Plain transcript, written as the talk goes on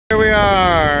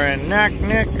are in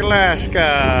Naknek,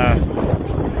 Alaska.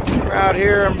 We're out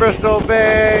here in Bristol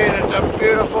Bay, and it's a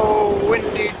beautiful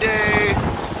windy day.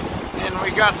 And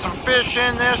we got some fish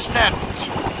in this net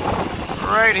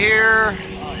right here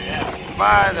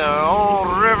by the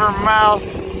old river mouth.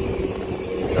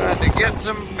 Trying to get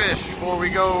some fish before we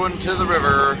go into the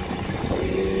river.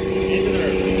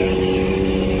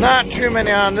 Not too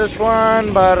many on this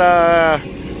one, but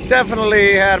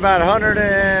definitely had about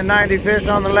 190 fish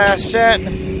on the last set.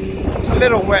 It's a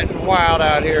little wet and wild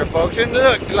out here, folks. It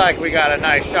looked like we got a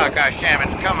nice sockeye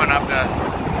salmon coming up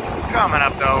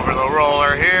the over the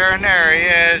roller here, and there he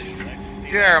is.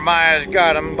 Jeremiah's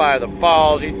got him by the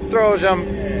balls. He throws them,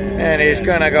 and he's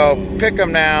gonna go pick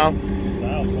them now.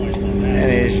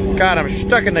 And he's got him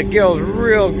stuck in the gills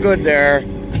real good there,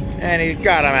 and he's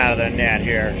got him out of the net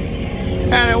here.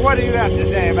 And what do you have to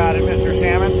say about it, Mr.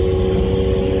 Salmon?